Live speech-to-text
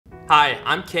Hi,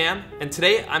 I'm Cam, and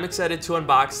today I'm excited to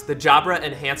unbox the Jabra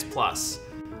Enhance Plus.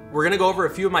 We're gonna go over a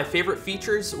few of my favorite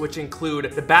features, which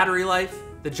include the battery life,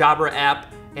 the Jabra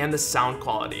app, and the sound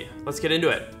quality. Let's get into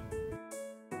it.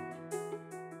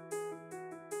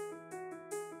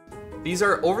 These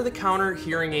are over-the-counter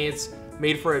hearing aids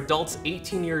made for adults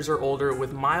 18 years or older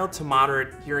with mild to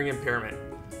moderate hearing impairment.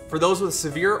 For those with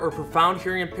severe or profound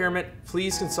hearing impairment,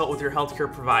 please consult with your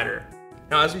healthcare provider.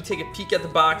 Now, as we take a peek at the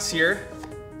box here,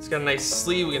 it's got a nice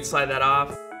sleeve, we can slide that off.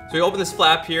 So we open this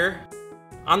flap here.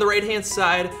 On the right-hand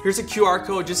side, here's a QR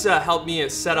code just to help me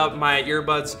set up my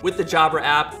earbuds with the Jabra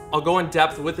app. I'll go in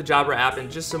depth with the Jabra app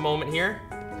in just a moment here.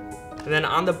 And then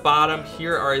on the bottom,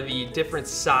 here are the different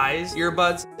size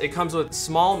earbuds. It comes with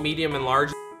small, medium, and large.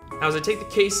 Now as I take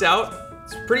the case out,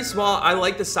 it's pretty small. I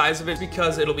like the size of it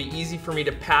because it'll be easy for me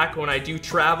to pack when I do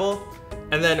travel.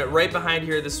 And then right behind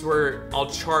here, this is where I'll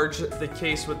charge the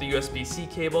case with the USB-C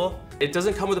cable. It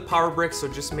doesn't come with a power brick,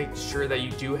 so just make sure that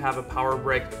you do have a power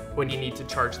brick when you need to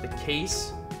charge the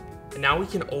case. And now we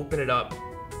can open it up.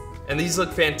 And these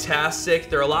look fantastic.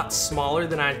 They're a lot smaller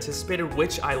than I anticipated,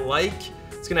 which I like.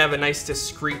 It's gonna have a nice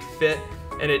discreet fit,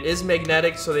 and it is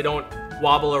magnetic so they don't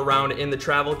wobble around in the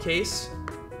travel case.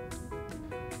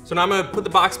 So now I'm gonna put the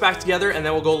box back together, and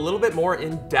then we'll go a little bit more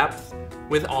in depth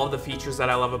with all of the features that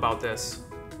I love about this.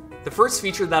 The first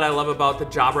feature that I love about the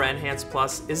Jabra Enhance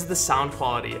Plus is the sound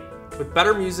quality. With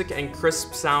better music and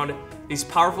crisp sound, these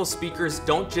powerful speakers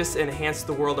don't just enhance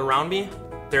the world around me,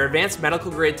 their advanced medical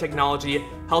grade technology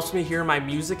helps me hear my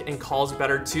music and calls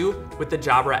better too with the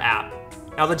Jabra app.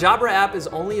 Now the Jabra app is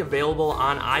only available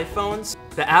on iPhones.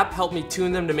 The app helped me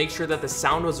tune them to make sure that the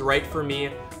sound was right for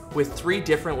me with 3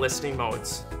 different listening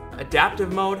modes: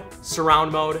 adaptive mode,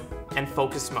 surround mode, and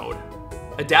focus mode.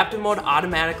 Adaptive mode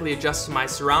automatically adjusts to my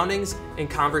surroundings and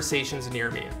conversations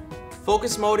near me.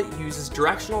 Focus mode uses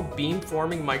directional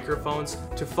beam-forming microphones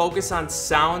to focus on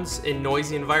sounds in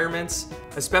noisy environments,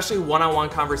 especially one-on-one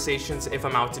conversations if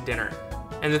I'm out to dinner.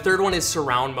 And the third one is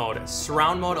surround mode.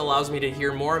 Surround mode allows me to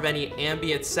hear more of any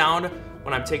ambient sound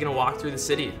when I'm taking a walk through the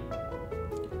city.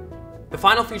 The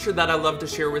final feature that I love to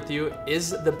share with you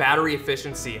is the battery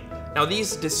efficiency. Now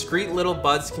these discreet little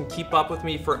buds can keep up with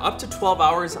me for up to 12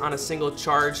 hours on a single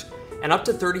charge and up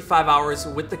to 35 hours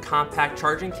with the compact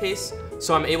charging case,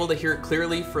 so I'm able to hear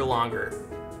clearly for longer.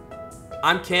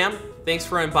 I'm Cam, thanks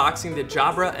for unboxing the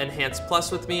Jabra Enhance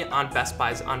Plus with me on Best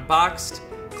Buy's Unboxed.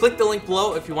 Click the link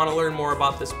below if you want to learn more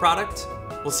about this product.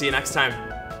 We'll see you next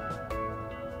time.